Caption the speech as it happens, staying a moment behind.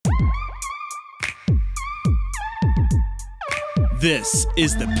This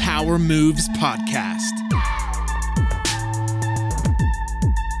is the Power Moves Podcast.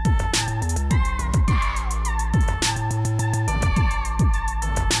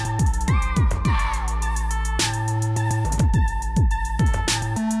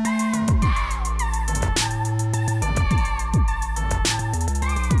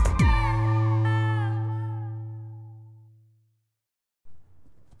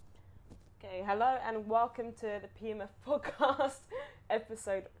 Hello and welcome to the PMF podcast,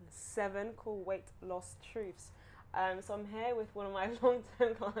 episode 7, called Weight Loss Truths. So I'm here with one of my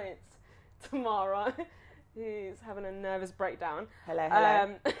long-term clients, Tamara, who's having a nervous breakdown. Hello.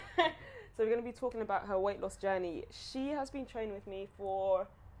 So we're going to be talking about her weight loss journey. She has been training with me for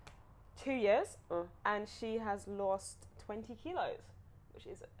 2 years, and she has lost 20 kilos, which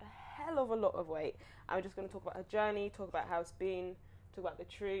is a hell of a lot of weight. And we're just going to talk about her journey, talk about how it's been, talk about the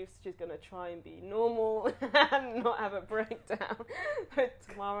truths. She's going to try and be normal and not have a breakdown.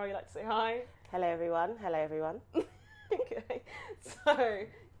 Tamara, you like to say hi? Hello, everyone. Okay. So,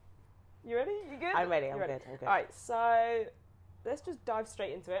 you ready? You good? I'm ready. I'm good. good. All right. So, let's just dive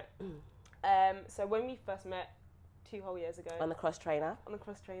straight into it. So, when we first met 2 whole years ago. On the cross trainer,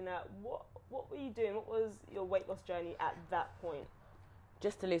 what were you doing? What was your weight loss journey at that point?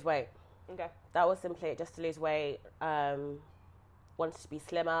 just to lose weight. Okay. That was simply it, just to lose weight. Wanted to be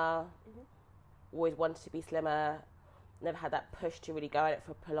slimmer. Always wanted to be slimmer. Never had that push to really go at it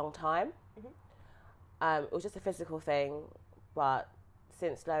for a prolonged time. It was just a physical thing, but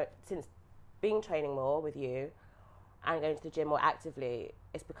since being training more with you and going to the gym more actively,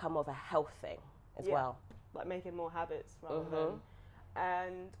 it's become more of a health thing as well. Like making more habits rather than.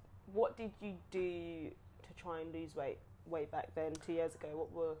 And what did you do to try and lose weight way back then, 2 years ago?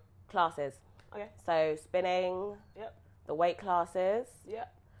 What were Classes. Okay. So spinning. Yep. The weight classes.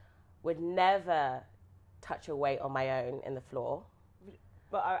 Yep. Would never touch a weight on my own in the floor.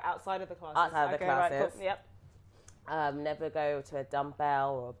 But outside of the classes. Outside of the classes. Right, cool. Yep. Never go to a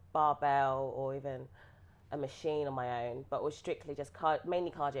dumbbell or a barbell or even a machine on my own, but was strictly just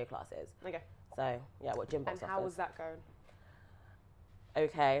mainly cardio classes. Okay. So yeah, what gym box And how was that going?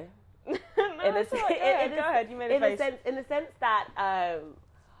 Okay. Go ahead. You made a face. In the sense that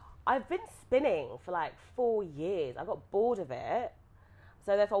I've been spinning for like 4 years. I got bored of it,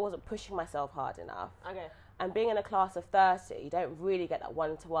 so therefore I wasn't pushing myself hard enough. Okay. And being in a class of 30, you don't really get that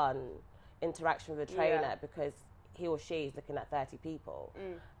one-to-one interaction with a trainer because he or she is looking at 30 people,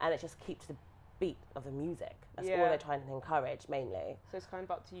 and it just keeps the beat of the music. That's all they're trying to encourage mainly. So it's kind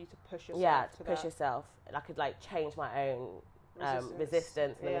of up to you to push yourself. Yeah, to push yourself. And I could like change my own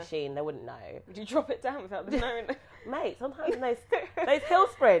resistance in the machine. They wouldn't know. Would you drop it down without them knowing? Mate, sometimes those hill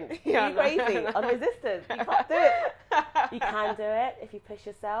sprints, you're crazy on resistance. You can't do it. You can do it if you push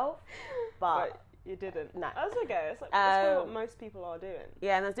yourself, but you didn't. No. That's okay. That's probably what most people are doing.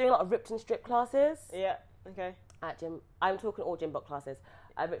 Yeah, and I was doing a lot of ripped and strip classes. Yeah. Okay. At gym, I'm talking all gym box classes.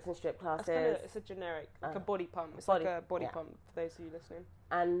 Ripped and strip classes. It's a generic, like a body pump. It's like a body pump for those of you listening.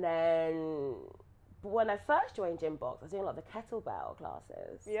 And then, when I first joined gym box, I was doing a lot of the kettlebell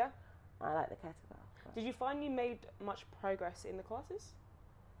classes. Yeah. I like the kettlebell. Did you find you made much progress in the classes?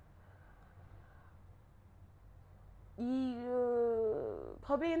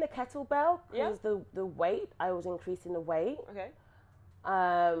 Probably in the kettlebell because the weight. I was increasing the weight. Okay.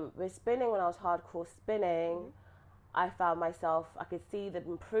 With spinning, when I was hardcore spinning, I found myself, I could see the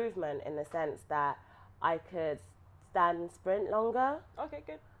improvement in the sense that I could stand and sprint longer. Okay,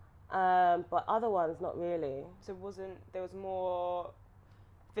 good. But other ones, not really. So there was more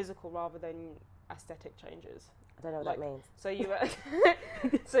physical rather than aesthetic changes? I don't know what that means.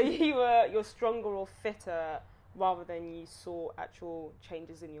 So you're stronger or fitter rather than you saw actual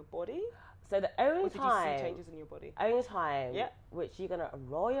changes in your body? So the only did you see changes in your body? Only time, which you're going to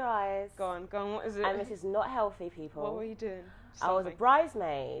roll your eyes. Go on, what is it? And this is not healthy, people. What were you doing? I was a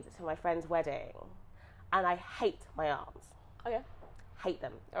bridesmaid to my friend's wedding, and I hate my arms. Okay. Hate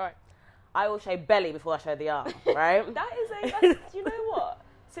them. All right. I will show belly before I show the arm, right? Do you know what?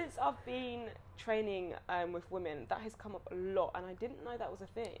 Since I've been training with women, that has come up a lot, and I didn't know that was a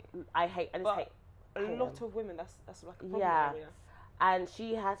thing. I hate a lot of women. That's like a problem area. And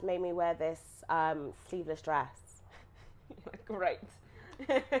she has made me wear this sleeveless dress. Great.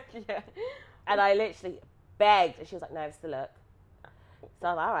 Yeah. And I literally begged, and she was like, "No, it's the look." So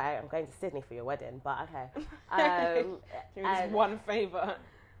I was like, "All right, I'm going to Sydney for your wedding, but okay." Give me just one favour.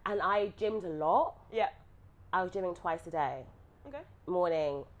 And I gymmed a lot. Yeah. I was gymming twice a day. Okay.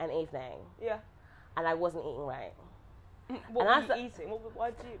 Morning and evening. Yeah. And I wasn't eating right. What were you eating?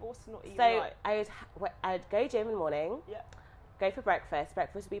 What's not eating right? So I'd go gym in the morning. Yeah. go for breakfast.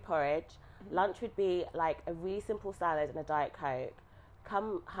 Breakfast would be porridge. Lunch would be like a really simple salad and a Diet Coke.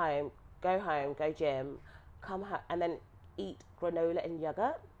 Come home, go gym, come home, and then eat granola and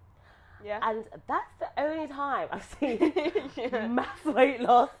yogurt. Yeah. And that's the only time I've seen mass weight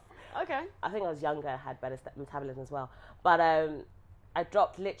loss. Okay. I think I was younger and had better metabolism as well. But I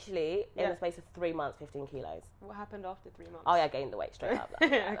dropped literally in the space of 3 months 15 kilos. What happened after 3 months? Oh yeah, I gained the weight straight up.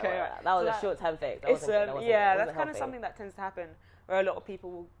 Okay, right. That was So a short-term fix. It's, that's kind healthy. of something that tends to happen where a lot of people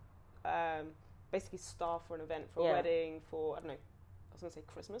will basically starve for an event, for a wedding, for, I don't know, I was going to say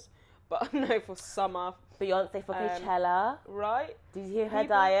Christmas, but no, for summer. Beyonce for Coachella. Right? Did you hear her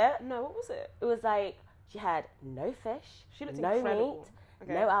diet? No, what was it? It was like she had no fish, She looked no incredible. meat,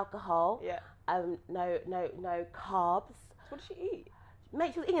 Okay. no alcohol, Yeah. no carbs. So what did she eat?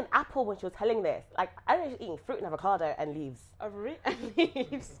 Mate, she was eating an apple when she was telling this. Like, I don't know, she was eating fruit and avocado and leaves. And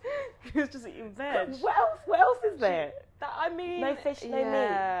leaves. She was just eating veg. What else is there? I mean, No fish, no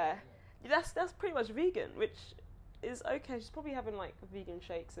meat. That's pretty much vegan, which is okay. She's probably having like vegan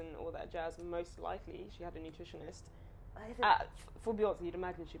shakes and all that jazz. Most likely, she had a nutritionist. For Beyonce, you'd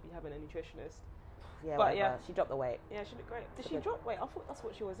imagine she'd be having a nutritionist. Yeah, but whatever. She dropped the weight. Yeah, she looked great. Did she drop weight? I thought that's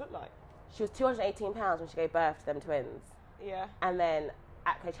what she always looked like. She was 218 pounds when she gave birth to them twins. Yeah. And then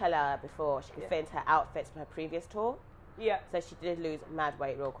at Coachella, before she could fit into her outfits from her previous tour. Yeah. So she did lose mad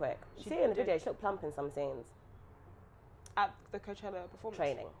weight real quick. You see her in the video, she looked plump in some scenes. At the Coachella performance?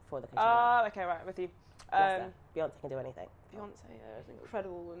 Training for the Coachella. Oh, okay, right, with you. Beyonce can do anything. Beyonce is an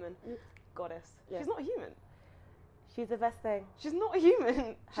incredible woman. Goddess. Yeah. She's not a human. She's the best thing. She's not a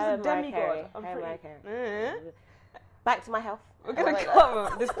human. She's a demigod. Back to my health. We're going to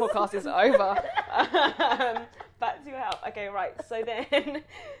cover... This podcast is over. Back to your health. Okay, right. So then...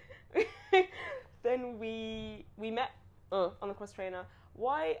 then we met on the cross trainer.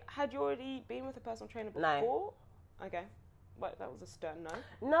 Why? Had you already been with a personal trainer before? No. Okay. Well, that was a stern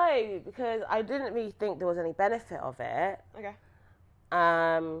no. No, because I didn't really think there was any benefit of it. Okay.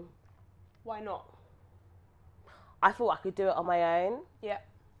 Why not? I thought I could do it on my own. Yeah.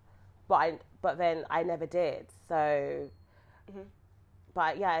 But then I never did. So,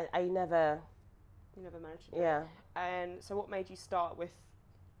 but yeah, I never. You never managed to do Yeah. it. And so, what made you start with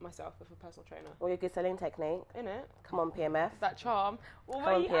myself with a personal trainer? Well, your good selling technique. Innit? Come on, PMF. That charm. Well, Come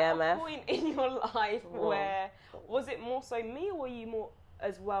were on, you at a PMF. point in your life where was it more so me, or were you more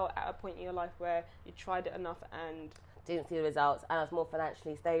as well at a point in your life where you tried it enough and Didn't see the results, and I was more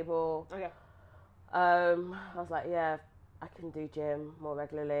financially stable. okay, I was like, yeah, I can do gym more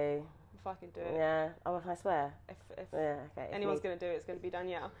regularly. if I can do it, Yeah. Oh, I swear. if Yeah. Okay. anyone's If going to do it, it's going to be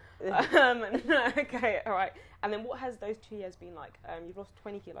Danielle. Okay, all right. And then what has those 2 years been like? You've lost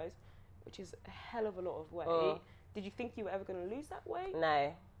 20 kilos, which is a hell of a lot of weight. Did you think you were ever going to lose that weight?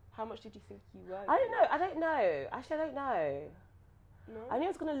 No. How much did you think you were? I don't know. Actually, I don't know. No? I knew I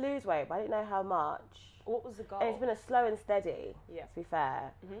was going to lose weight, but I didn't know how much. What was the goal? And it's been a slow and steady, Yeah. to be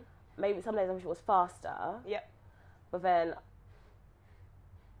fair. Mhm. Maybe some days I wish it was faster, Yep. but then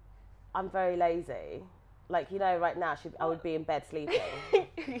I'm very lazy. Like, you know, right now I would be in bed sleeping,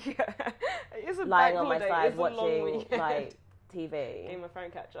 Yeah. It's a lying bank on my holiday. side It's a long watching weekend. like TV. Game of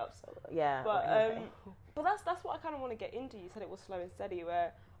Thrones catch-ups. Yeah. But anything. but that's what I kind of want to get into. You said it was slow and steady,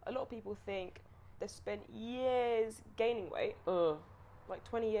 where a lot of people think they've spent years gaining weight, like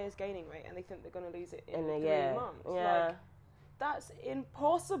 20 years gaining weight, and they think they're going to lose it in a 3 year. months. Yeah. Like, that's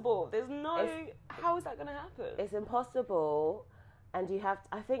impossible. There's no... how is that going to happen? It's impossible, and you have.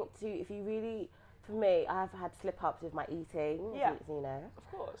 I think if you really, for me, I have had slip-ups with my eating. Yeah. You know.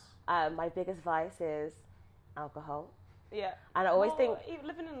 Of course. My biggest vice is alcohol. Yeah. And I always think, even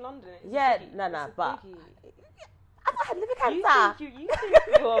living in London, it's yeah, a biggie. no, It's a but biggie. I've had liver You cancer.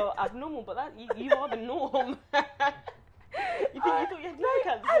 think you're abnormal, but that you are the norm. You thought you had liver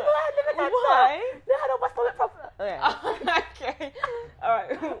cancer? I thought I had liver cancer. Why? No, I don't my stomach problem. Okay. Okay. All right.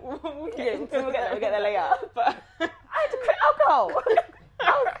 We'll get there later. But I had to quit alcohol.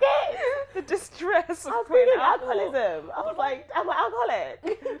 I was scared. the distress of I was quitting feeling alcohol. alcoholism. I was like, am I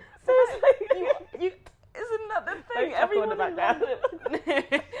alcoholic? Seriously. You isn't that the Don't thing? chuckle in Everyone the in background.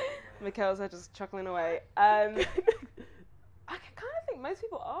 London. Mikhail's just chuckling away. I kind of think most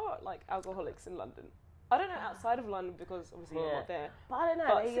people are like alcoholics in London. I don't know outside of London because obviously you're not there. But I don't know.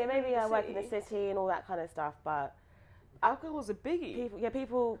 But Maybe I work in the city- city and all that kind of stuff. But Alcohol's a biggie.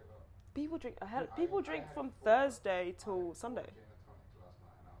 people. People drink. People drink from Thursday till Sunday.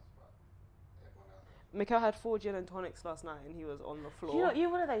 Mikhail had 4 gin and tonics last night, and he was on the floor. You're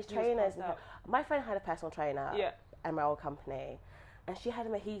one of those He was trainers. passed out. My friend had a personal trainer Yeah. at my old company, and she had a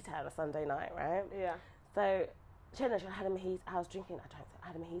mojito on a Sunday night, right? Yeah. So she had a mojito. I was drinking. I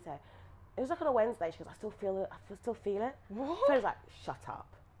had a mojito. It was like on a Wednesday. She goes, I still feel it. I still feel it. What? So I was like, shut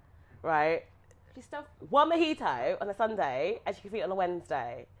up, right? You still, One mojito on a Sunday, and she can feel it on a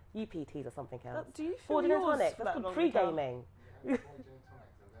Wednesday. UPTs or something else. do you feel Four gin and yours tonic. for That's that called long, Mikhail? pre-gaming. Yeah, 4 gin and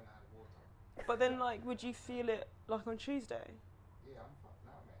tonics and then I had water. But then, like, would you feel it like on Tuesday? Yeah, I'm fucked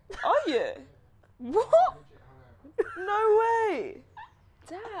now, mate. Are you? What? I'm legit hungover. No way.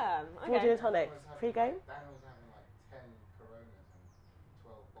 Damn. Four gin Okay. and tonics. Pre-game. Dan was having like 10 Coronas and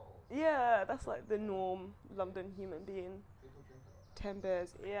 12 bottles. Yeah, that's like the norm London human being. People drink a lot. 10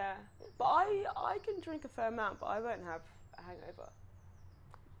 beers. Yeah. But I can drink a fair amount, but I won't have a hangover.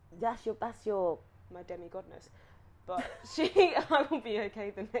 That's your. My demigodness. But I will be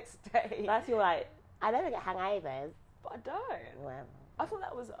okay the next day. That's your like. I never get hangovers. But I don't. Well, I thought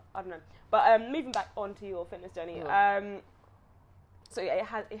that was, I don't know. But moving back onto your fitness journey. So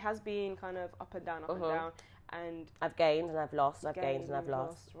it has been kind of up and down, and I've gained and I've lost. I've gained and I've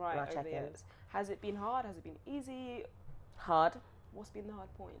lost. Right, And I over check the in. years. Has it been hard? Has it been easy? Hard. What's been the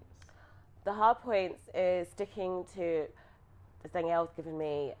hard points? The hard points is sticking to. Danielle's given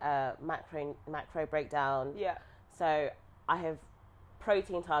me a macro breakdown. Yeah. So I have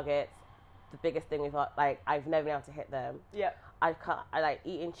protein targets. The biggest thing we've got, like, I've never been able to hit them. Yeah. I like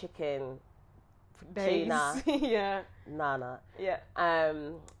eating chicken. Days. Tuna. Yeah. Nana. Yeah.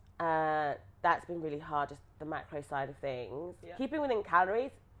 That's been really hard. Just the macro side of things. Yeah. Keeping within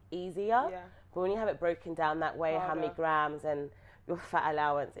calories easier. Yeah. But when you have it broken down that way, how many Harder. grams and your fat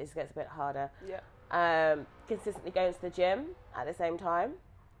allowance, it just gets a bit harder. Yeah. Consistently going to the gym at the same time.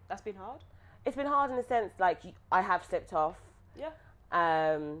 That's been hard. It's been hard in the sense like I have slipped off. Yeah.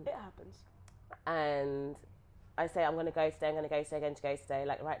 It happens. And I say I'm going to go today. I'm going to go today. Going to go today.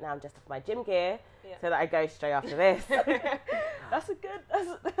 Like right now, I'm just off my gym gear, Yeah. so that I go straight after this. That's a good.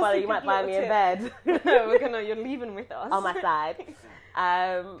 That's Well, a you good might buy little me in tip. bed You're leaving with us on my side.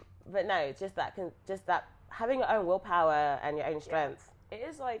 But no, just that having your own willpower and your own strength. It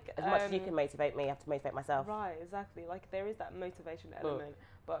is like As much as you can motivate me, I have to motivate myself. Right, exactly. Like there is that motivation element,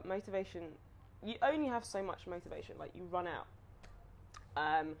 but motivation, you only have so much motivation. Like you run out.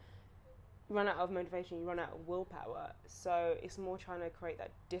 You run out of motivation. You run out of willpower. So it's more trying to create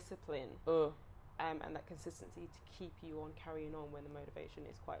that discipline and that consistency to keep you on carrying on when the motivation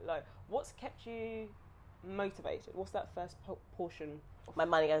is quite low. What's kept you motivated? What's that first portion? My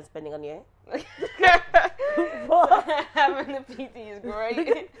money I'm spending on you. Having the PT is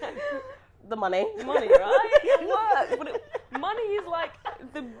great. The money. Money, right? It works, but money is like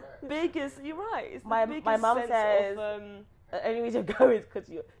the biggest. You're right. It's the biggest my mum sense says of, the only reason I go is because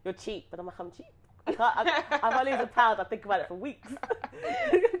you're cheap, but I'm like, I'm cheap. If I lose £1, I think about it for weeks.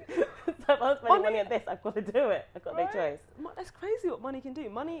 So if I'm spending money on this, I've got to do it. I've got no choice. That's crazy what money can do.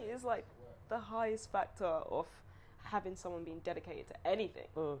 Money is like the highest factor of having someone being dedicated to anything.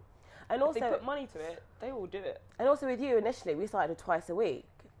 And If also, they put money to it, they will do it. and also with you, initially, we started twice a week.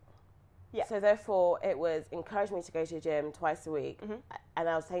 Yeah. So therefore, it was encouraged me to go to the gym twice a week. And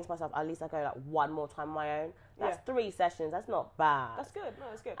I was saying to myself, at least I go like one more time on my own. That's 3 sessions. That's not bad. That's good. No,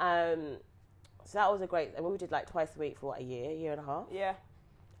 that's good. So that was a great, and we did like twice a week for what, a year and a half? Yeah.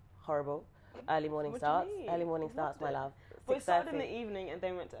 Horrible. Early morning What do you starts. mean? Early morning starts, Loved my it. love. Well, it started in 6:30. the evening and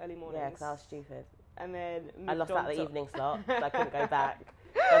then went to early mornings. Yeah, because I was stupid. And then I lost out moved the on to- evening slot, so I couldn't go back.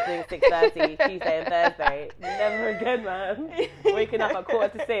 I was doing 6:30 Tuesday and Thursday. Never again, man. Waking up at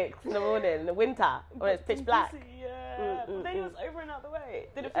 5:45 in the morning in the winter when it's pitch black. Yeah. But then it was over and out the way.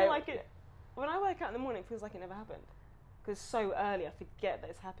 Did it feel like it? When I wake out in the morning, it feels like it never happened. Because so early, I forget that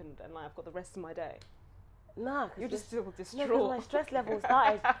it's happened, and like I've got the rest of my day. Nah, You're just still no, distraught. because my stress level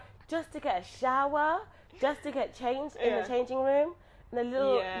started just to get a shower, just to get changed in the changing room, in the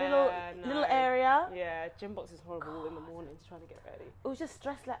little area. Yeah, gym box is horrible in the mornings trying to get ready. It was just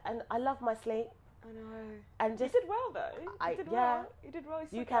stress, and I love my sleep. I know. And just You did well though. You did well. You did well. you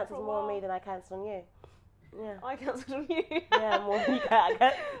stuck out for cancelled a more on while. me than I cancelled on you. Yeah. I cancelled on you. Yeah, more than you can.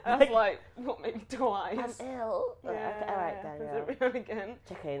 I was like, what, maybe twice? I'm ill. Yeah, Okay, all right, happens Danielle. every now and again.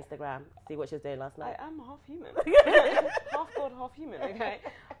 Check her Instagram. See what she was doing last I night. am half human. Half god, half human, okay?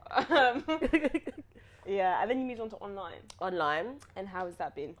 Yeah, and then you moved on to online. Online. And how has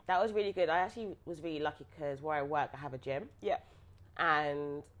that been? That was really good. I actually was really lucky because where I work, I have a gym. Yeah.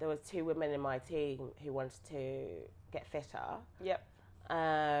 And there was 2 women in my team who wanted to get fitter. Yep.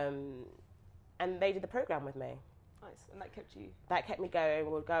 And they did the program with me. Nice. And that kept you... That kept me going.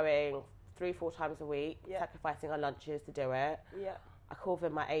 We were going 3-4 times a week, Yeah. sacrificing our lunches to do it. Yeah. I call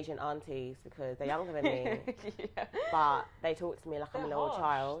them my Asian aunties because they're younger than me, Yeah. but they talk to me like I'm a They're little harsh.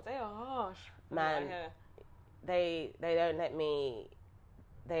 child. They are harsh. Man. Yeah. They don't let me.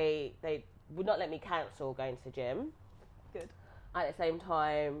 They would not let me cancel going to the gym. Good. At the same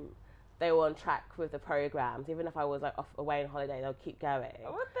time, they were on track with the programs. Even if I was like off away on holiday, they'll keep going.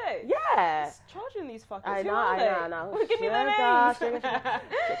 Oh, would they? Yeah. It's charging these fuckers. I Who know, are I they? know, I know. Well, give me their names.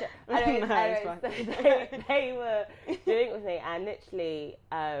 Anyways, No, it's so fine. they were doing it with me, and literally,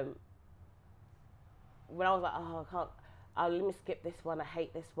 when I was like, oh, I can't, let me skip this one. I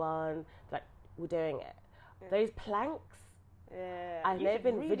hate this one. Like, we're doing it. Yeah. Those planks. Yeah. I've You never did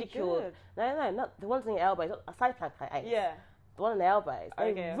been really ridiculed. good. No, not the ones in the elbows. Not a side plank I ate. Yeah. The one in the elbows. They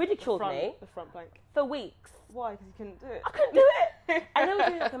Okay, ridiculed the front, me The front plank. for weeks. Why? Because you couldn't do it. I couldn't do it. And they were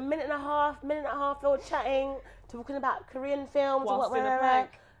doing like a minute and a half. They were chatting, talking about Korean films or Whilst in a whatever, plank.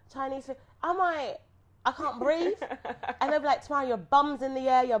 Chinese films. I'm like, I can't breathe. And they'll be like, tomorrow your bum's in the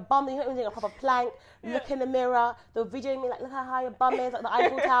air, your bum, you're not even doing a proper plank. Yeah. Look in the mirror. They're videoing me like, look how high your bum is, like the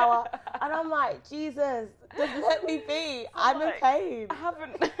Eiffel Tower. And I'm like, Jesus, just let me be. I'm in like, pain.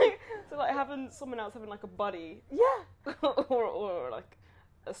 having someone else having like a buddy Yeah. or like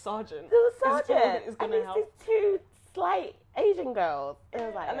a sergeant. There was a sergeant. Is And going to these help. two slight Asian girls. It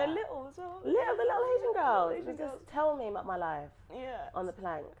was like, And yeah. they're little as well. The little Asian girls. Asian Just girls. tell me about my life Yeah. on the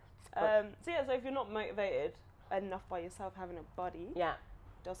plank. So if you're not motivated enough by yourself, having a buddy Yeah.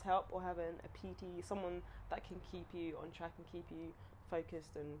 does help, or having a PT, someone that can keep you on track and keep you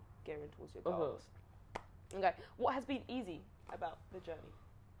focused and gearing towards your goals. Okay, what has been easy about the journey,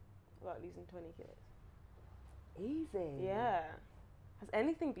 about losing 20 kilos? Easy. Yeah. Has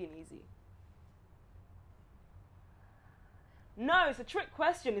anything been easy? No, it's a trick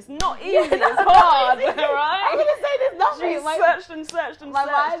question. It's not easy. It's hard, right? I'm gonna say there's nothing. She searched and searched and my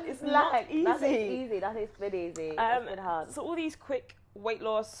searched. mind's It's blank. not easy. Nothing's easy. Nothing's been easy. It's been hard. So all these quick weight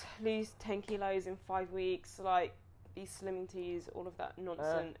loss, lose 10 kilos in 5 weeks, like these slimming teas, all of that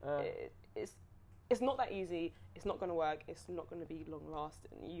nonsense. It's not that easy. It's not going to work. It's not going to be long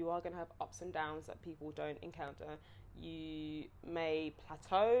lasting. You are going to have ups and downs that people don't encounter. You may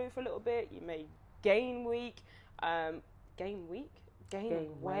plateau for a little bit. You may gain weight. Gain weight.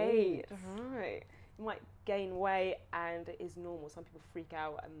 Right. You might gain weight, and it is normal. Some people freak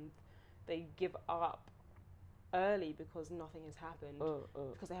out and they give up early because nothing has happened,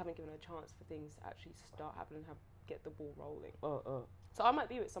 because they haven't given a chance for things to actually start happening and get the ball rolling. So I might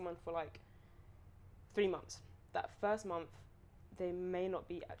be with someone for like 3 months. That first month, there may not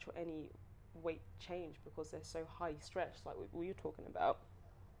be actual any weight change because they're so highly stressed, like we were talking about.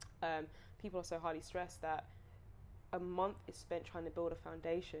 People are so highly stressed that a month is spent trying to build a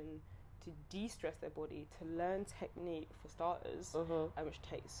foundation to de-stress their body, to learn technique for starters, which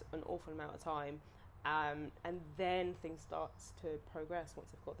takes an awful amount of time. And then things starts to progress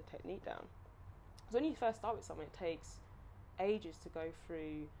once they've got the technique down. So when you first start with something, it takes ages to go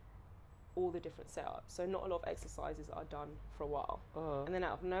through all the different setups. So not a lot of exercises are done for a while. And then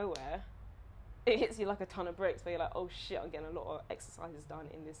out of nowhere, it hits you like a ton of bricks where you're like, oh shit, I'm getting a lot of exercises done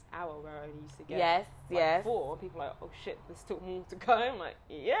in this hour where I only used to get like 4. People are like, oh shit, there's still more to go. I'm like,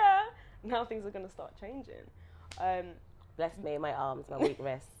 yeah, now things are going to start changing. Bless me, my arms, my weak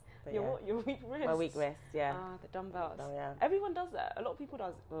wrists. Your weak wrists? My weak wrists, yeah. The dumbbells. Oh, yeah. Everyone does that. A lot of people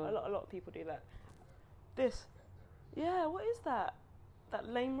does. A lot of people do that. This. Yeah, what is that? That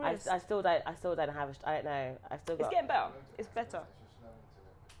lame wrist. I still don't have I don't know. It's getting better. It's better.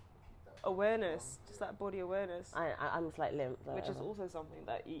 Awareness, just that body awareness. I'm just like limp. Which is also something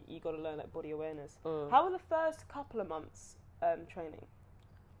that you got to learn, that body awareness. How were the first couple of months training?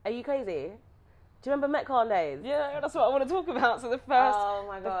 Are you crazy? Do you remember Metcon days? Yeah, that's what I want to talk about. So the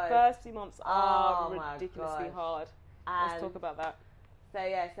first 2 months are ridiculously hard. Let's talk about that.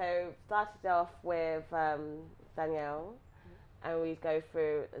 So started off with Danielle, and we'd go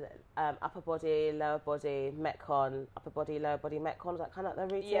through upper body, lower body, Metcon, upper body, lower body, Metcon. Was that kind of the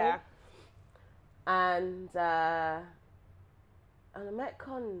routine? Yeah. And on the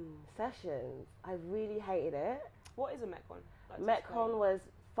Metcon sessions, I really hated it. What is a Metcon? Metcon was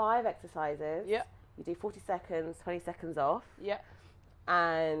 5 exercises. Yeah. You do 40 seconds, 20 seconds off. Yeah.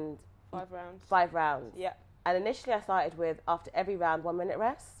 And 5 rounds. 5 rounds. Yeah. And initially I started with, after every round, 1 minute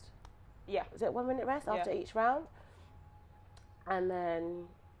rest. Yeah. Was it 1 minute rest after each round? And then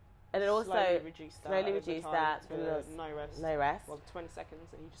also slowly reduce that to no rest. No rest. Well, 20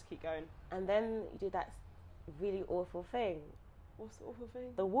 seconds, and you just keep going. And then you do that really awful thing. What's the awful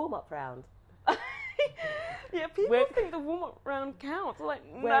thing? The warm-up round. Yeah, people think the warm-up round counts. I'm like,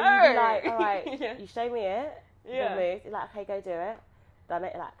 no. Where you be like, all right, Yeah. you show me it, Yeah. the moves. You're like, okay, go do it. Done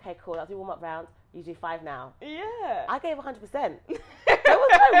it. You're like, okay, cool. That's the warm-up round. You do 5 now. Yeah. I gave 100%. There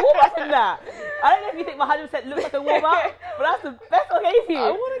was no warm-up in that. I don't know if you think my 100% looks like a warm-up, but that's the best I gave you.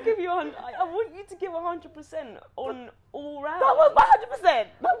 I want to give you I want you to give 100% on all rounds. That was my 100%.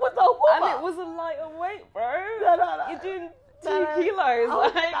 That was the warm-up. And it was a lighter weight, bro. No. You're doing 2 kilos.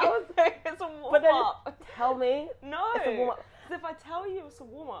 Like, it's a warm but then up. tell me, No. it's a warm up. If I tell you it's a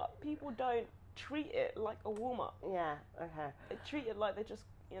warm up, people don't treat it like a warm up. Yeah. Okay. They treat it like they're just,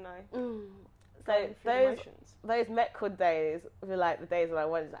 you know, So going through the those motions. Metcon days were like the days when I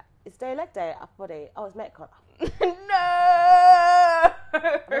wanted like, it's day leg day, upper body. Oh, it's Metcon. No.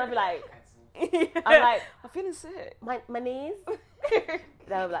 And I'd be like, Yeah. I'm like, I'm feeling sick. my knees.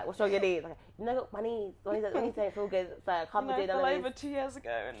 They'll be like, what's wrong with your knees? Like, no, my knees don't feel good, so I can't be doing I fell none of over these. 2 years ago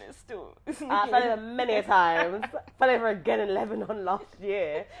and it's still. I fell over many a times. Fell over again in Lebanon last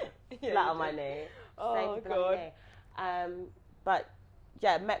year. Yeah, Flat you on my did. knee. Oh, Same thing on my God. knee. But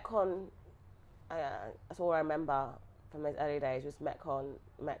yeah, Metcon. That's all I remember from those early days. Was Metcon.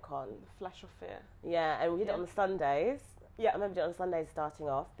 Flash of fear. Yeah, and we did it Yeah. on the Sundays. Yeah. I remember doing it on Sundays starting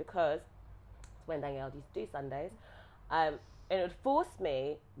off because it's when Danielle used to do Sundays. And it would force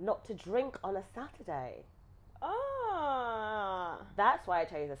me not to drink on a Saturday. Ah. That's why I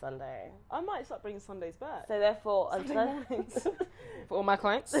chose a Sunday. I might start bringing Sundays back. So therefore, on Sunday mornings. For all my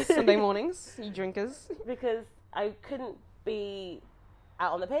clients, Sunday mornings, you drinkers. because I couldn't be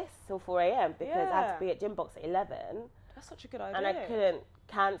out on the piss till 4 a.m. because I had Yeah. to be at gym box at 11 That's such a good idea. and I couldn't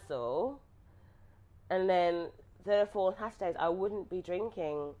cancel. And then therefore on Saturdays I wouldn't be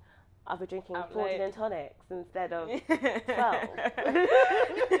drinking. I'd be drinking Out 14 late. and tonics instead of 12.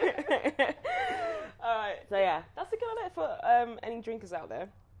 All right. So yeah, That's a good idea for any drinkers out there.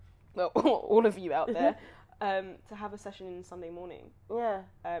 Well, all of you out there. To have a session in Sunday morning. yeah.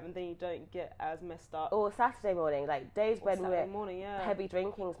 And then you don't get as messed up. Or Saturday morning, like days Or when Saturday we're morning, yeah. heavy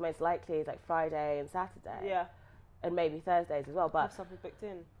drinking's most likely is like Friday and Saturday. Yeah. And maybe Thursdays as well. But Have something booked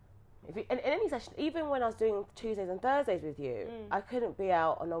in. if you, in any session, even when I was doing Tuesdays and Thursdays with you, Mm. I couldn't be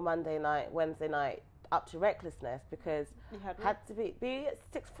out on a Monday night, Wednesday night, up to recklessness because You had had to be at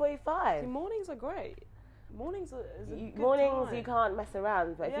See, 6:45. mornings are great. Mornings is a good Mornings time. you can't mess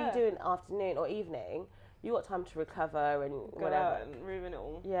around, but Yeah. if you do an afternoon or evening, you got time to recover and Go whatever. out and ruin it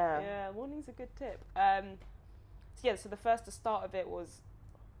all. Yeah. Yeah, morning's a good tip. So the start of it was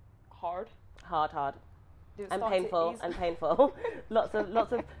hard. Hard, Did it and start to painful, ease? and painful. lots of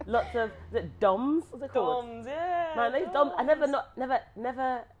is it DOMs? What's it called? Doms, yeah. Man, those DOMs. I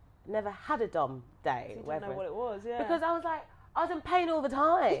never had a DOM day. You didn't whatever know what it was, yeah. because I was like, I was in pain all the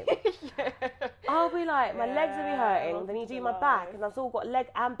time. I'll be like, my legs will be hurting. Then you do my back, and I've all got leg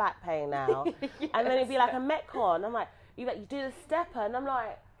and back pain now. And then it'd be like a Metcon. I'm like, you do the stepper, and I'm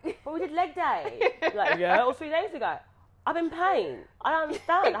like, but we did leg day. You're like, yeah, it was 3 days ago. I'm in pain. I don't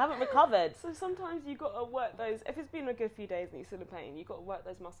understand. I haven't recovered. So sometimes you got to work those. If it's been a good few days and you're still in pain, you got to work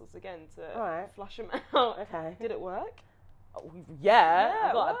those muscles again to Alright. flush them out. Okay. Did it work? Yeah.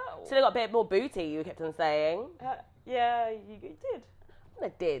 Yeah, wow. Still got a bit more booty, you kept on saying. Yeah, you did. I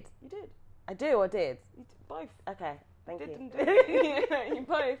did. You did. I do or did? You did both. Okay. Thank Did you. and did. You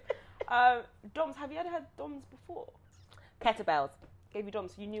both. DOMs. Have you ever had DOMs before? Kettlebells. Gave you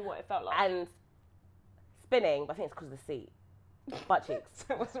DOMs, so you knew what it felt like. And spinning, but I think it's because of the seat. Butt cheeks.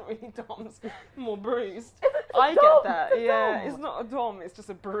 So it wasn't really DOMs, more bruised. It's a I dom, get that. it's a Yeah, dom. it's not a DOM. It's just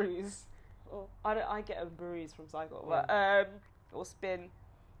a bruise. Oh. I get a bruise from cycle, but or spin.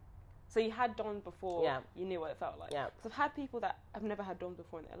 So you had DOMs before. Yeah. You knew what it felt like. Yeah. So I've had people that have never had DOMs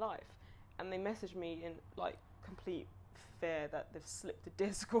before in their life, and they message me in like complete fear that they've slipped a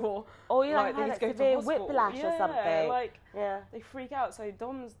disc or Or you like like, they had need like to go to severe hospital. whiplash or Yeah, something. like Yeah. they freak out. So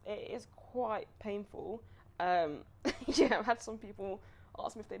DOMs, it is quite painful. Yeah, I've had some people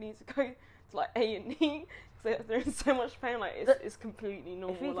ask me if they need to go to like A&E because they're in so much pain. Like it's completely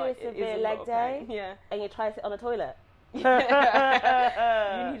normal. If you do like, a it is severe lot leg of day, pain. Yeah, and you try to sit on a toilet. you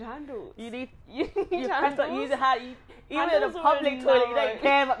need handles. You need you need you press handles. on, use a hand. Even in a Handles are public really toilet, you narrow. don't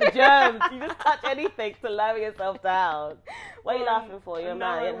care about the germs. You just touch anything to lower yourself down. What are you Or laughing for? You're a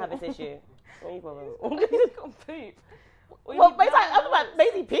man. You don't have narrow- a tissue. What are you problems? You just got poop. Or you Well, need but it's like, I'm handles. about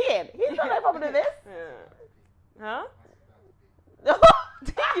Maisie peeing. He's got no problem with this. Yeah. Huh?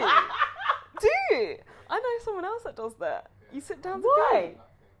 Do you? Do you? I know someone else that does that. You sit down to Why? pee.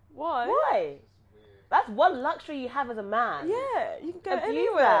 Why? Why? That's one luxury you have as a man. Yeah, you can go Abuse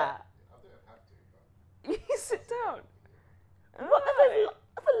anywhere. that. You sit down. What?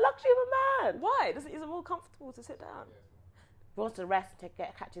 That's a luxury of a man. Why? Is it more comfortable to sit down? He wants to rest to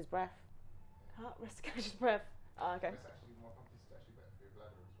catch his breath. Rest to catch his breath. Ah, okay. It's actually more comfortable. It's actually better for your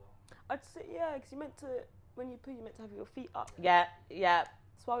bladder as well. I'd say, yeah, because you meant to, when you poo, you meant to have your feet up. Yeah, yeah.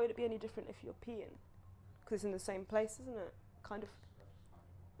 So why would it be any different if you're peeing? Because it's in the same place, isn't it? Kind of.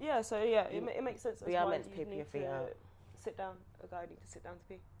 Yeah, so yeah, it makes sense. We as are why meant to you poop need your feet to out. Sit down. A guy need to sit down to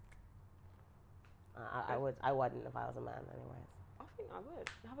pee. I wouldn't if I was a man, anyways. I think I would.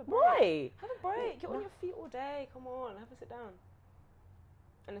 Have a break. Why? Have a break. You're on your feet all day. Come on, have a sit down.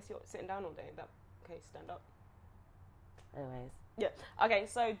 Unless you're sitting down all day, okay, stand up. Anyways. Yeah. Okay,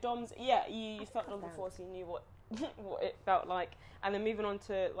 so DOMS, yeah, you felt DOMS before, so you knew what what it felt like. And then moving on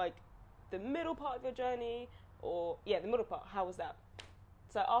to like the middle part of your journey, the middle part, how was that?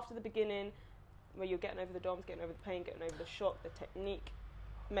 So after the beginning, where you're getting over the DOMS, getting over the pain, getting over the shock, the technique,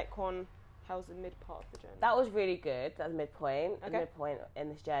 Metcon, how's the mid part of the journey? That was really good. That's the midpoint. Okay. The midpoint in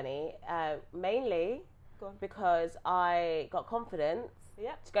this journey. Mainly Go on. because I got confidence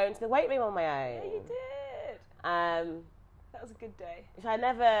Yeah. to go into the weight room on my Yeah, own. you did. That was a good day. Which I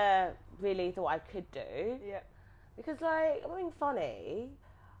never really thought I could do. Yeah. Because, like, I'm being funny,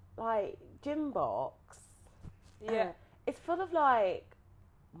 like, Gym Box, Yeah. it's full of, like,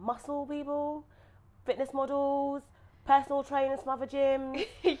 muscle people, fitness models, personal trainers from other gyms.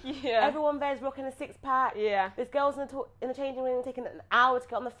 Yeah. Everyone there's rocking a six-pack. Yeah. There's girls in the changing room taking an hour to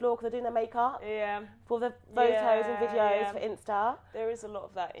get on the floor because they're doing their makeup Yeah. for the photos Yeah, and videos yeah. for Insta. There is a lot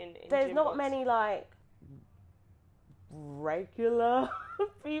of that in There's Gym not Box. many, like, regular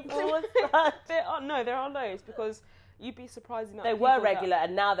people as such. There are loads, because you'd be surprised the amount They of were people regular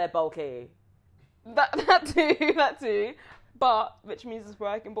and now they're bulky. that too, but which means it's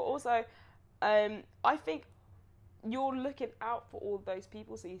working. But also, I think you're looking out for all those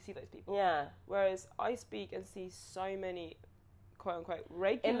people, so you see those people. Yeah. Whereas I speak and see so many, quote unquote,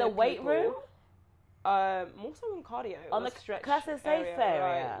 regular In the weight people, room? more so in cardio, On or the stretch that's a safe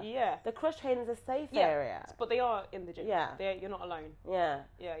area. Right? Yeah, The crush training's a safe Yeah. area. but they are in the gym. Yeah. You're not alone. Yeah.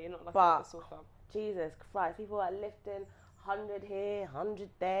 Yeah, you're not like But- a sore thumb. Jesus Christ. People are lifting 100 here, 100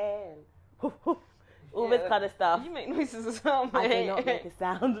 there, and all this Yeah. kind of stuff. You make noises as well, I mate. do not make a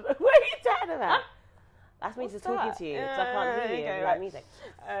sound. What are you talking about? That's me What's just talking that? to you because I can't hear you. Okay, I like right. music.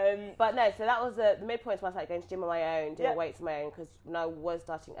 Um, But no, so that was the midpoint when I started going to gym on my own, doing Yeah. weights on my own, because when I was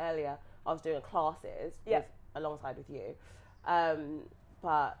starting earlier, I was doing classes Yeah. alongside with you.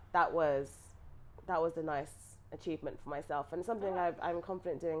 But that was a nice achievement for myself, and something I'm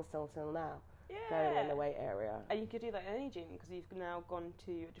confident doing still till now, going in the weight area. And you could do that in any gym, because you've now gone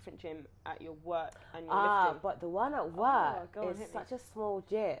to a different gym at your work and you're lifting. But the one at work go on, is hit me. such a small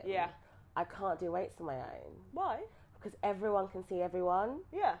gym. Yeah. I can't do weights on my own Why? because everyone can see everyone.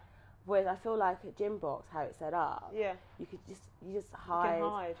 Yeah. Whereas I feel like at Gym Box, how it's set up, Yeah. you just You hide. can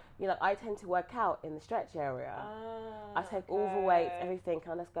hide. You know, I tend to work out in the stretch area. Ah, I take all the weights, okay. everything,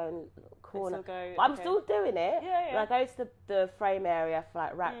 and let's go in the corner. still go- But I'm okay. still doing it. Yeah, yeah. Like, I go to the frame area for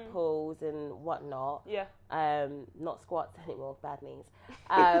like rack pulls and whatnot. Yeah. Not squats anymore, bad knees.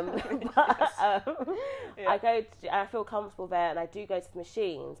 But Yeah. I feel comfortable there, and I do go to the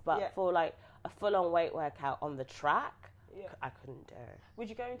machines. But Yeah. for like a full-on weight workout on the track, Yeah. I couldn't do. Would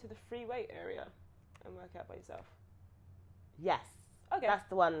you go into the free weight area and work out by yourself? Yes, Okay. that's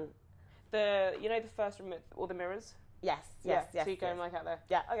the one. The first room with all the mirrors? Yes. So you go yes. and work out there?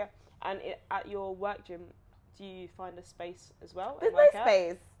 Yeah. Okay. And at your work gym, do you find a space as well? There's and no work out?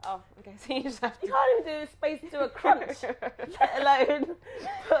 space. Oh, okay. So you just have to. You can't even do space to do a crunch, let alone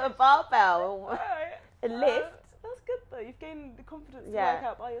put a barbell Alright. and lift That's good though. You've gained the confidence to Yeah. work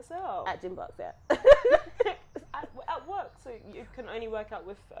out by yourself. at Gym Box. Yeah. At work, so you can only work out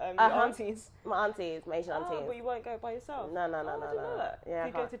with your Uh-huh. aunties. My aunties, my Asian Oh, aunties. but you won't go by yourself. No, no, Oh, no, I no, didn't know no. that. Yeah, I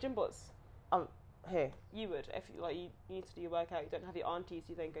you go can't. to gym bots. Who? You would if you need to do your workout. You don't have your aunties.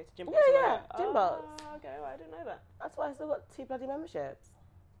 You then go to gym Yeah, bots. and yeah, work out. gym bots. Okay, well, I didn't know that. That's why I still got 2 bloody memberships.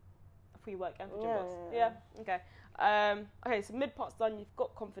 For your work and for gym Yeah, bots. yeah, Yeah. Okay. Okay. So mid part's done. You've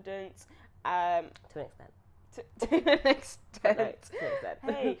got confidence. To an extent. To an extent. No, to an extent.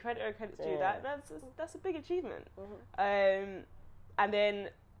 Hey, credit where credit's due. Yeah. That's a big achievement. Mhm. And then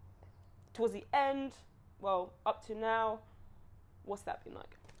towards the end, well, up to now, what's that been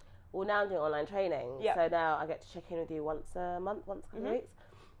like? Well, now I'm doing online training. Yeah. So now I get to check in with you once a month, once a couple of Mhm. weeks.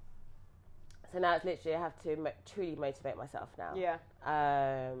 So now it's literally, I have to truly motivate myself now. Yeah.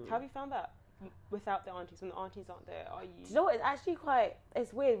 How Do have you found that without the aunties? When the aunties aren't there, are you? you know what? It's actually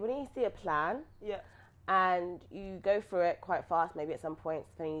it's weird. When you see a plan Yeah. and you go through it quite fast, maybe at some points,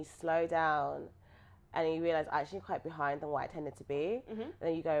 then you slow down and you realise I'm actually quite behind than what I tended to be. Mhm. And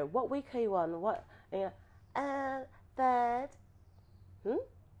then you go, what week are you on? What? And you're like, third. And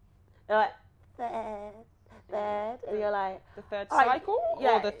you're like, third. And you're like, The third All right, cycle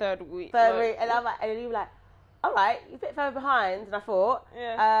yeah, or the third week? third Like- week. And I'm like, and then you're like, all right, you're a bit further behind. And I thought,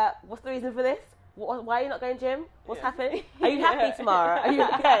 Yeah. what's the reason for this? Why are you not going gym? What's Yeah. happening? Are you happy Yeah. tomorrow? Are you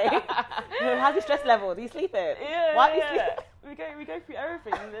okay? How's your stress level? Do you sleeping? Yeah. Why are you yeah. sleeping? We go through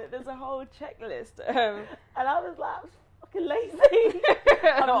everything. There's a whole checklist. And I was like, I'm fucking lazy.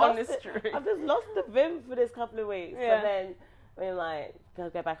 I've On lost this it. streak. I've just lost the vim for this couple of weeks. Yeah. And then I mean, like, go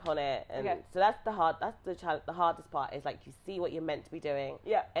back on it. And Okay. so that's the hardest part is, like, you see what you're meant to be doing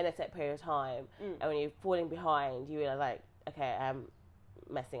Yeah. in a set period of time. And when you're falling behind, you realize, like, okay, I'm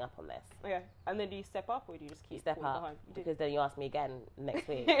messing up on this. Okay. And then do you step up or do you just keep You step falling up behind? You do. because then you ask me again next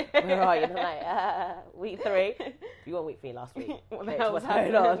week. Where are you? And I'm like, week 3. You weren't week 3 last week. What the Bitch, hell's what's going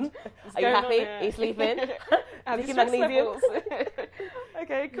happened? on? What's Are you going on happy? here? Are you sleeping? Have Taking your stress magnesium? levels.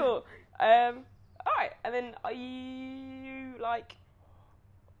 Okay, cool. All right. And then are you, like,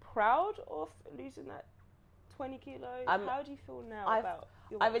 proud of losing that 20 kilos? How do you feel now about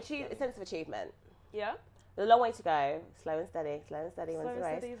your I've weight achieved a journey? sense of achievement. Yeah? There's a long way to go. Slow and steady Slow wins the and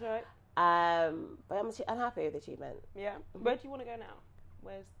race. steady is right. But I'm happy with the achievement. Yeah. Where do you want to go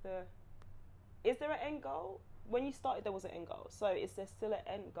now? Is there an end goal? When you started, there was an end goal. So is there still an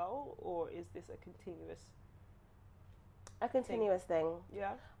end goal, or is this a continuous? A continuous thing.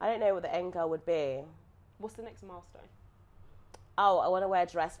 Yeah. I don't know what the end goal would be. What's the next milestone? Oh, I want to wear a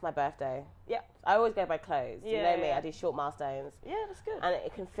dress for my birthday. Yeah. I always go by clothes. You Yeah, know me, yeah. I do short milestones. Yeah, that's good. And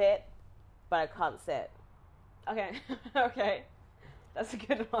it can fit, but I can't sit. Okay. Okay. That's a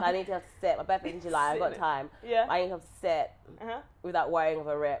good one. I need to have to sit. My birthday's in July, I've got Sit. time. Yeah. I need to have to sit Uh-huh. without worrying of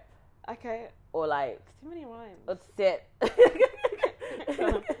a rip. Okay. Or like, Too many rhymes. or sit.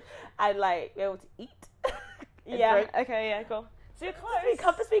 And like, be able to eat. and Yeah. drink. Okay. Yeah. Cool. So you're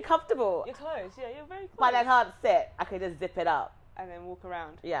close. Just be comfortable. You're close. Yeah. You're very close. But I can't sit. I can just zip it up. And then walk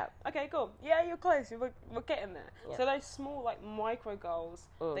around. Yeah. Okay. Cool. Yeah. You're close. We're getting there. Yeah. So those small like micro goals,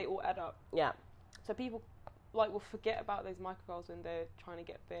 they all add up. Yeah. So people like will forget about those micro goals when they're trying to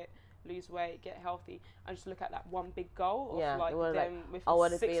get fit, lose weight, get healthy, and just look at that one big goal of Yeah, like they wanna, them like, with I a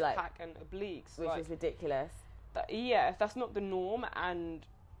wanna be, 6 like- pack and obliques. Which like, is ridiculous. yeah, if that's not the norm, and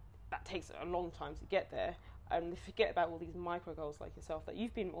that takes a long time to get there, and they forget about all these micro goals like yourself that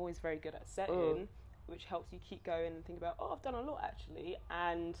you've been always very good at setting, which helps you keep going and think about, oh, I've done a lot actually,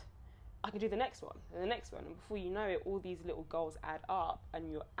 and I can do the next one and the next one, and before you know it, all these little goals add up, and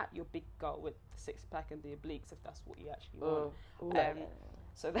you're at your big goal with the 6-pack and the obliques, if that's what you actually want.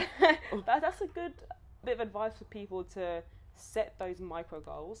 So that's a good bit of advice for people to set those micro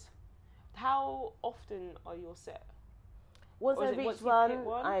goals. How often are you all set? Once Or I is it reach once you've hit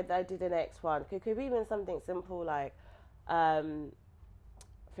one, one? I do the next one. Could be even something simple like,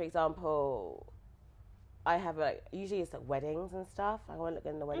 for example, I have usually it's like weddings and stuff. I want to look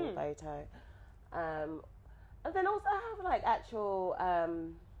in the wedding photo. And then also I have like actual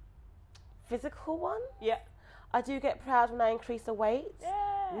physical ones. Yeah. I do get proud when I increase the weight.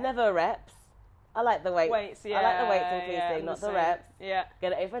 Yeah. Never reps. I like the weights. Weights, yeah. I like the weights yeah, increasing, I'm not the same. reps. Yeah.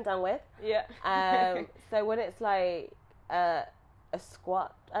 Get it over and done with. Yeah. So when it's like a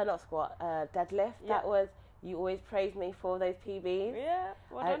squat, not squat, deadlift, Yeah. you always praise me for those PBs. Yeah.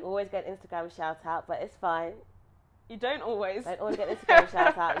 Well I done. don't always get an Instagram shout out, but it's fine. You don't always. I don't always get an Instagram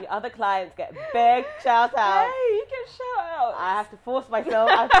shout out. The other clients get big shout outs. Hey, you get shout out. I have to force myself.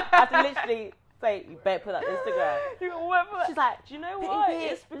 I have to literally say, you better put that on Instagram. She's like, do you know "PB, what?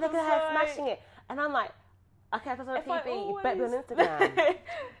 It's because look at her smashing it. And I'm like, okay, if I was on a If I PB, you better be on always- Instagram.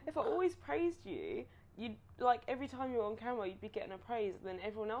 If I always praised you, you'd like every time you're on camera, you'd be getting a praise, and then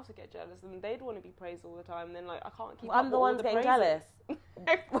everyone else would get jealous, and they'd want to be praised all the time. And then like I can't keep. I'm up the with all one the getting praises.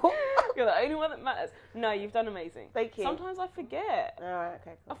 jealous. You're the only one that matters. No, you've done amazing. Thank you. Sometimes I forget. All right,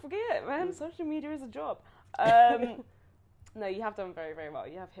 okay, I cool. forget, man. Social media is a job. No, you have done very, very well.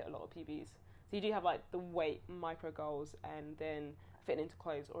 You have hit a lot of PBs. So you do have like the weight micro goals, and then fitting into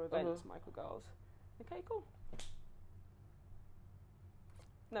clothes or events micro goals. Okay, cool.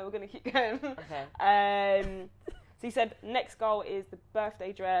 No, we're gonna keep going. Okay. So you said next goal is the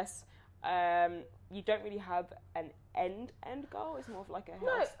birthday dress. You don't really have an end goal. It's more of like a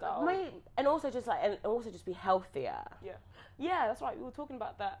health goal. And also just be healthier. Yeah, that's right. We were talking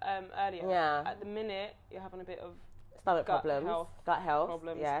about that earlier. Yeah. At the minute, you're having a bit of Stomach gut problems. health Gut health.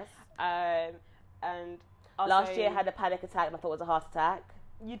 problems. Yes. And I'll Last say- year I had a panic attack and I thought it was a heart attack.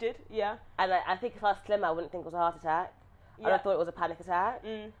 You did, yeah. And I think if I was slimmer, I wouldn't think it was a heart attack. And I Yeah. thought it was a panic attack.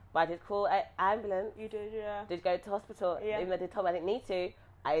 But I did call an ambulance. You did, yeah. Did go to hospital. Yeah. Even though they told me I didn't need to.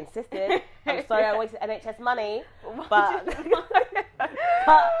 I insisted. I'm sorry I wasted NHS money. Why But, did you-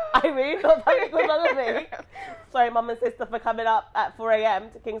 but I really thought something was wrong with me. Sorry, mum and sister, for coming up at 4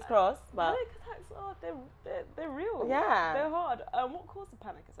 a.m. to King's Cross. But Panic attacks are they're real. Yeah. They're hard. What caused a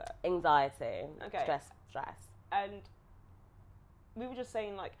panic attack? anxiety. Okay. Stress. And we were just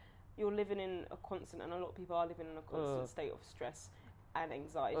saying like you're living in a constant, and a lot of people are living in a constant state of stress and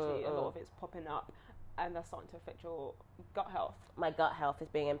anxiety. A lot of it's popping up, and that's starting to affect your gut health. My gut health is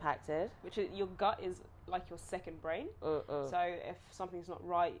being impacted. Which is, your gut is like your second brain. So if something's not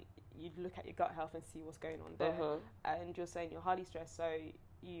right, you look at your gut health and see what's going on there. And you're saying you're highly stressed, so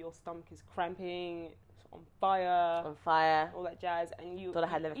your stomach is cramping, it's on fire, all that jazz, and you thought I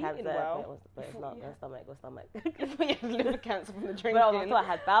had liver cancer, well, but it's not. No stomach. You had liver cancer from the drinking. Well, I thought I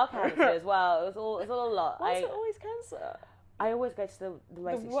had bowel cancer as well. It was all a lot. Why is it always cancer? I always go to the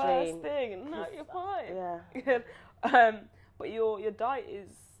most extreme. Worst thing. No, you're fine. Yeah. But your diet is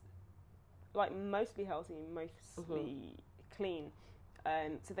like mostly healthy, mostly clean,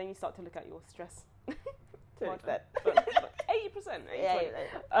 and so then you start to look at your stress. To an extent. 80%.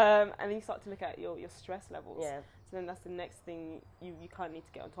 And then you start to look at your stress levels. Yeah. So then that's the next thing you kind of need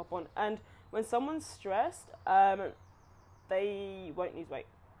to get on top on. And when someone's stressed, they won't lose weight.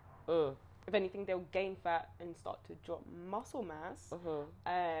 If anything, they'll gain fat and start to drop muscle mass.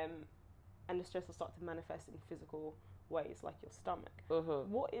 And the stress will start to manifest in physical ways, like your stomach.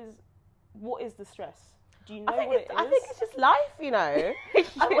 What is the stress? Do you know what it is? I think it's just life, you know.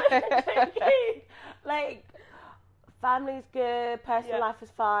 Like, family's good, personal life is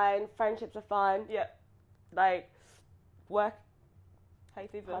fine, friendships are fine. Yeah. Like, work. Hay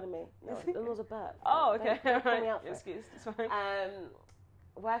fever. Pardon me. No, it was a burp. Oh, okay. Right. Excuse. It's fine.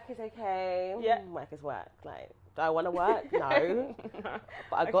 Work is okay. Yeah. Work is work. Like, do I want to work? No. But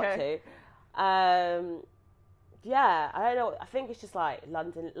I got to. Yeah, I don't know. I think it's just like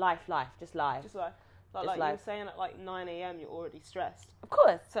London life, just life. Like you were saying, at like 9 a.m. you're already stressed. Of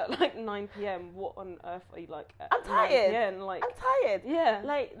course. So at like 9 p.m, what on earth are you like? I'm tired. 9 p.m, like, I'm tired. Yeah.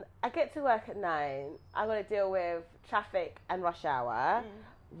 Like, I get to work at 9. I got to deal with traffic and rush hour,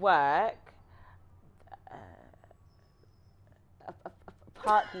 work, a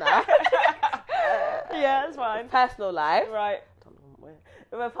partner. Yeah, that's fine. Personal life. Right. With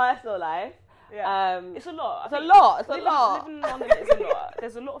a personal life. Yeah. It's a lot. It's a lot. Living in London is a lot.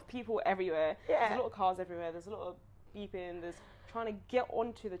 There's a lot of people everywhere. Yeah. There's a lot of cars everywhere. There's a lot of beeping. There's trying to get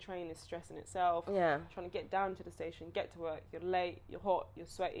onto the train is stress in itself. Yeah. Trying to get down to the station, get to work. You're late. You're hot. You're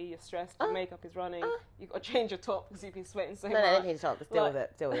sweaty. You're stressed. Your makeup is running. You've got to change your top because you've been sweating so much. No, don't change your top. Just deal with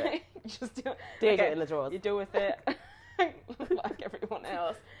it. Deal with it. Just deal. Deal with it in the drawers. You deal with it like everyone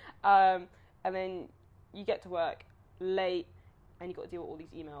else. And then you get to work late, and you've got to deal with all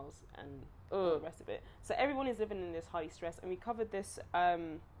these emails and all the rest of it. So everyone is living in this highly stress, and we covered this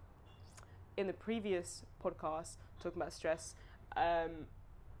in the previous podcast talking about stress. And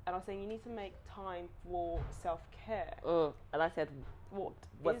I was saying you need to make time for self-care. And I said, what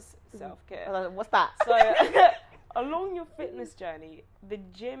is self-care? What's that? So along your fitness journey, the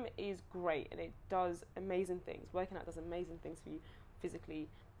gym is great and it does amazing things. Working out does amazing things for you physically,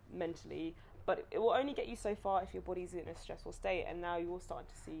 mentally, but it will only get you so far if your body's in a stressful state, and now you're starting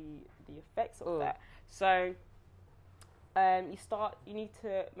to see the effects of that. So you need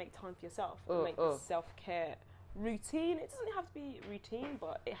to make time for yourself and make the self-care routine. It doesn't have to be routine,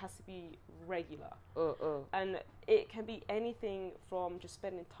 but it has to be regular. And it can be anything from just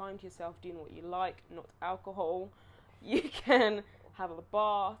spending time to yourself, doing what you like, not alcohol. You can have a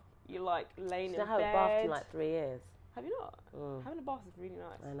bath. You like laying in bed. I haven't bathed in like 3 years. Have you not? Having a bath is really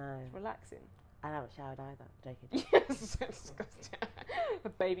nice. I know. It's relaxing. I haven't showered either. Joking. Yes, so disgusting.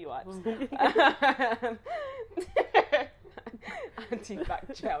 Baby wipes.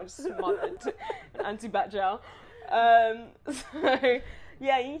 Anti-bac gel, smothered. Anti-bac gel. So,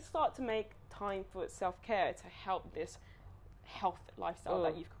 yeah, you need to start to make time for self-care to help this health lifestyle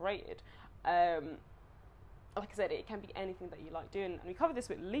that you've created. Like I said, it can be anything that you like doing. And we covered this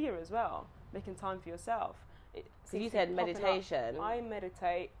with Leah as well, making time for yourself. So you said meditation. I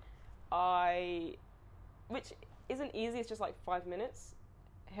meditate. Which isn't easy, it's just like 5 minutes,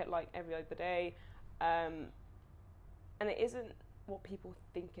 hit like every other day. And it isn't what people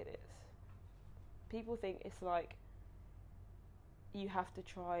think it is. People think it's like you have to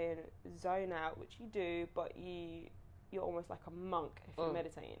try and zone out, which you do, but you're almost like a monk if you're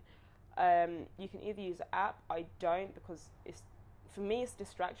meditating. You can either use an app. I don't, because for me it's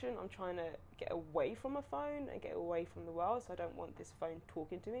distraction. I'm trying to get away from a phone and get away from the world, so I don't want this phone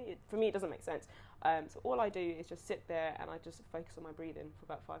talking to me. For me it doesn't make sense. So all I do is just sit there and I just focus on my breathing for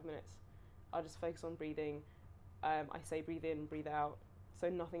about 5 minutes. I just focus on breathing. I say breathe in, breathe out, so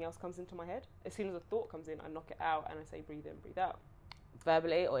nothing else comes into my head. As soon as a thought comes in, I knock it out and I say breathe in, breathe out.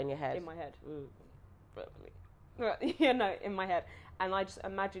 Verbally or in your head? In my head. Verbally. Yeah, no, in my head. And I just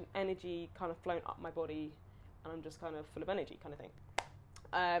imagine energy kind of flowing up my body, and I'm just kind of full of energy kind of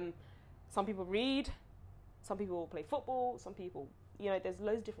thing. Some people read, some people play football, some people, there's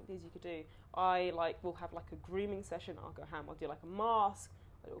loads of different things you could do. I will have like a grooming session. I'll go ham. I'll do like a mask,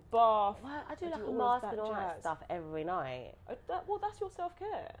 a little bath. Well, I do like a mask and all that stuff every night. Well, that's your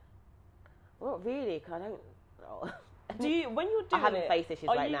self-care. Well, not really, because I don't. Do you, when you're doing I'm having it, face issues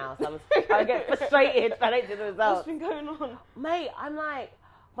are right you- now, so I get frustrated if I don't do the What's results. been going on? Mate, I'm like,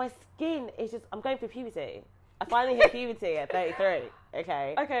 my skin is just, I'm going through puberty. I finally hit puberty at 33,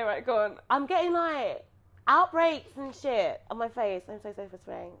 okay? Okay, right, go on. I'm getting like outbreaks and shit on my face. I'm so sorry for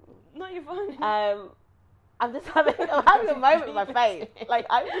swearing. No, you're fine. I'm having a moment with my face. Like,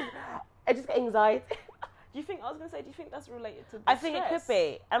 I just get anxiety. Do you think, I was going to say, do you think that's related to the I think it could stress?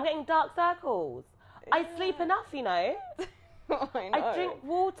 be. I'm getting dark circles. I sleep Yeah. enough, you know. I know. I drink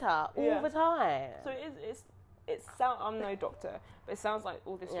water all Yeah. the time. So it sound, I'm no doctor, but it sounds like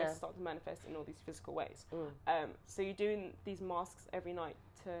all this stress Yeah. starts to manifest in all these physical ways. Mm. So you're doing these masks every night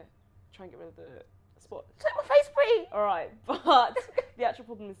to try and get rid of the spots. Make my face pretty. All right, but the actual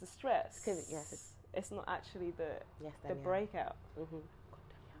problem is the stress. Yes. It's not actually the Yes, the Danielle. breakout.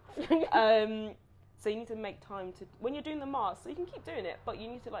 Mm-hmm. So you need to make time to, when you're doing the mask, so you can keep doing it, but you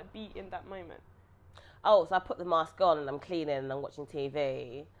need to like be in that moment. Oh, so I put the mask on and I'm cleaning and I'm watching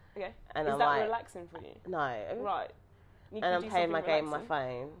TV. Okay. And is I'm that like, relaxing for you? no. Right. And I'm playing my game on my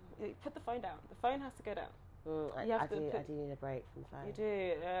phone. Put the phone down. The phone has to go down. You I have to do put- need a break from the phone. You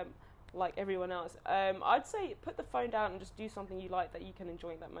do, like everyone else. I'd say put the phone down and just do something you like that you can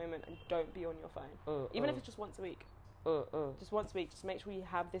enjoy in that moment, and don't be on your phone. Even if it's just once a week. Just once a week. Just make sure you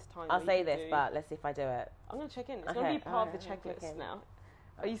have this time. I'll where say you can this, do- but let's see if I do it. I'm gonna check in. It's Okay, gonna be part of the alright, I'm checklist checking. now.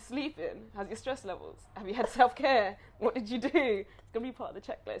 Are you sleeping? How's your stress levels? Have you had self-care? What did you do? It's gonna be part of the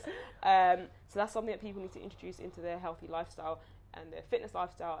checklist. So that's something that people need to introduce into their healthy lifestyle and their fitness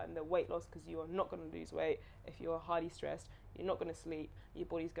lifestyle and their weight loss, because you are not going to lose weight if you're highly stressed. You're not going to sleep. Your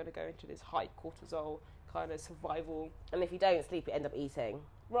body's going to go into this high cortisol kind of survival. And if you don't sleep, you end up eating.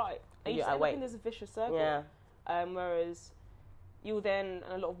 Right. And you Yeah, just end up wait. in this vicious circle. Yeah. Whereas you'll then,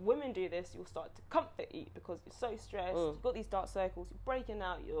 and a lot of women do this, you'll start to comfort eat because you're so stressed, you've got these dark circles, you're breaking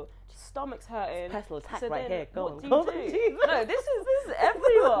out, your stomach's hurting. Personal attack So right then here. Go what on. do Go you on. do? Jesus. No, this is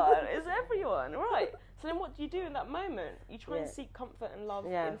everyone. It's everyone, right? So then what do you do in that moment? You try and Yeah. seek comfort and love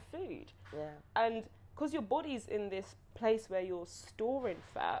Yeah. in food. Yeah. And because your body's in this place where you're storing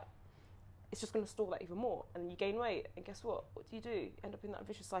fat, it's just going to store that even more. And then you gain weight. And guess what? What do? You end up in that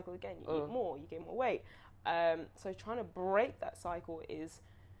vicious cycle again. You eat more, you gain more weight. So trying to break that cycle is,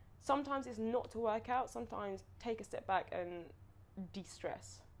 sometimes it's not to work out. Sometimes take a step back and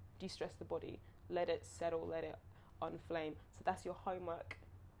de-stress. De-stress the body. Let it settle, let it unflame. So that's your homework.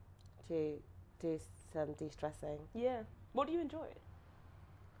 To do some de-stressing. Yeah. What do you enjoy?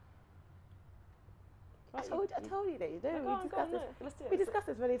 I told you that you do. Go on, let's do it. We discussed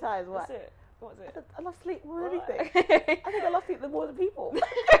this many times. Let's What? do it. What is it? I love sleep more than Right. anything. I think I love sleep more than people.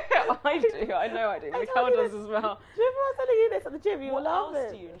 I do. I know I do. I Mikel told you does this. as well. Do you remember I was telling you this at the gym? You What were else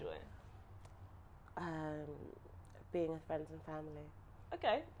laughing. do you enjoy? Being with friends and family.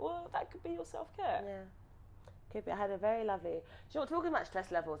 Okay, well that could be your self-care. Yeah. Could be. I had a very lovely. Do you know what, talking about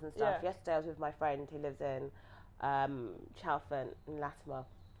stress levels and stuff, Yeah. yesterday I was with my friend who lives in Chalfont in Latimer,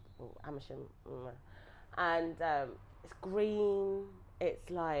 Amersham. And it's green, it's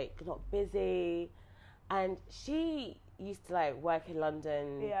like not busy. And she used to like work in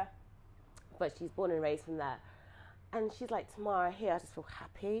London, Yeah. but she's born and raised from there. And she's like, tomorrow here I just feel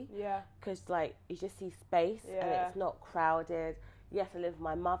happy. Yeah. Because like you just see space and Yeah. it's not crowded. Yes, I live with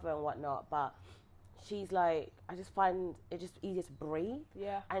my mother and whatnot, but she's like, I just find it just easier to breathe.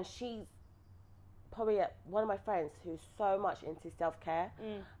 Yeah. And she's probably one of my friends who's so much into self-care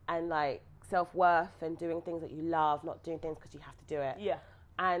and like self-worth and doing things that you love, not doing things because you have to do it. Yeah.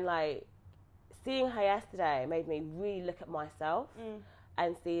 And like seeing her yesterday made me really look at myself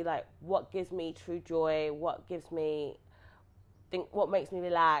and see like what gives me true joy, what gives me what makes me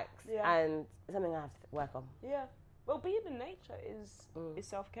relax, Yeah. and it's something I have to work on. Yeah. Well, being in nature is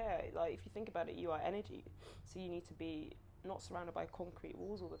self-care. Like, if you think about it, you are energy. So you need to be not surrounded by concrete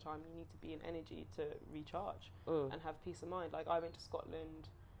walls all the time. You need to be in energy to recharge and have peace of mind. Like, I went to Scotland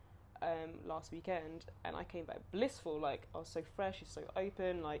last weekend and I came back blissful. Like, I was so fresh, it's so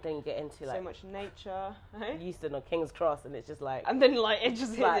open. Like, Then you get into so like much nature. Hey? Euston or King's Cross and it's just like And then, like, it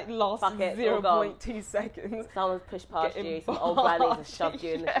just Like, it lasts fuck it, it's all gone. 0.2 seconds. someone's pushed past Getting you, some old grannies have barged, shoved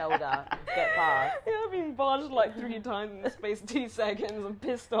you in the yeah. shoulder, get past. Yeah, I've been barged like 3 times in the space of 2 seconds. I'm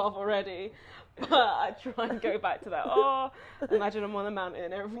pissed off already. But I try and go back to that. Oh, imagine I'm on a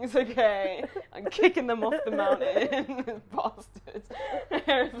mountain. Everything's okay. I'm kicking them off the mountain. Bastards.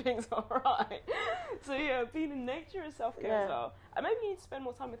 Everything's alright. So yeah, being in nature is self-care as well. And maybe you need to spend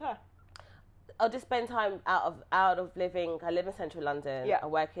more time with her. I'll just spend time out of living. I live in central London. Yeah. I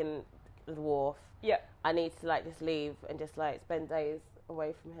work in the Wharf. Yeah. I need to like just leave and just like spend days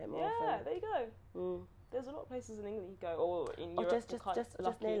away from him. Yeah, often. there you go. There's a lot of places in England you go, or in Or Europe.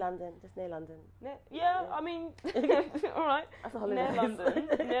 just near London. Just near London. Yeah, I mean, all right. That's a holiday.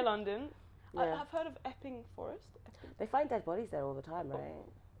 Near London. Yeah. I've heard of Epping Forest. They find dead bodies there all the time, right?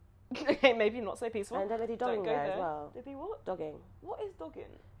 Okay, maybe not so peaceful. And don't they do dogging go there as well? They do what? Dogging. What is dogging?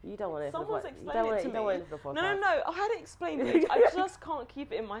 You don't want it. Someone's You explained don't want it to You don't me. want it for the podcast. No. I had it explained to me. I just can't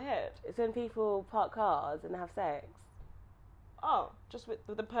keep it in my head. It's when people park cars and have sex. Oh, just with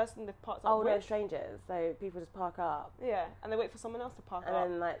the person they've parked up Oh no, with? strangers. So people just park up Yeah, and they wait for someone else to park and up.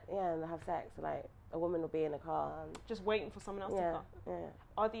 then and they have sex. So, like a woman will be in a car. And, Just waiting for someone else to yeah, park. yeah.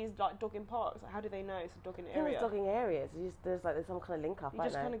 Are these like dogging parks? Like, how do they know it's a dogging I think area? there's dogging areas. There's some kind of link up. You I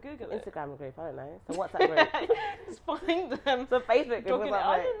just don't kind know. of Google it. Instagram group. I don't know. So WhatsApp group. Just find them. So Facebook group. Dogging about, I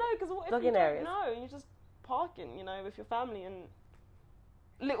like, don't know, because what if dogging you don't areas. know and you're just parking, with your family and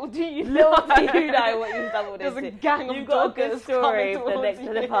little do you Little do you know what you've done with There's this. a gang of You've got a good doggers story coming for the towards next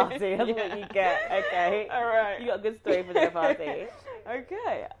dinner you. party. That's Yeah. what you get. Okay. All right. You got a good story for dinner party.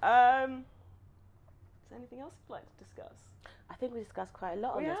 Okay. Is there anything else you'd like to discuss? I think we discussed quite a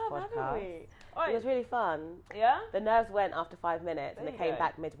lot on We this have, podcast. haven't we? All It right. was really fun. Yeah? The nerves went after 5 minutes and There they you came go.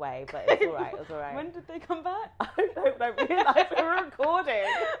 back midway, but it's all right. It was all right. When did they come back? I don't realise we're recording.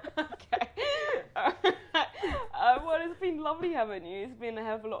 Okay. Well, it's been lovely having you. It's been a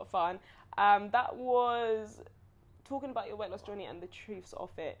hell of a lot of fun. That was talking about your weight loss journey and the truths of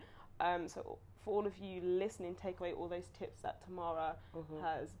it. So for all of you listening, take away all those tips that Tamara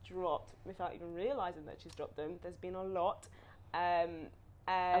has dropped without even realising that she's dropped them. There's been a lot. And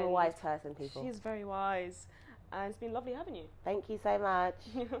I'm a wise person, people. She's very wise. And it's been lovely having you. Thank you so much.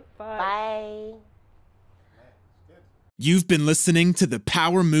 Bye. Bye. You've been listening to the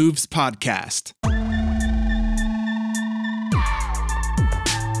Power Moves podcast.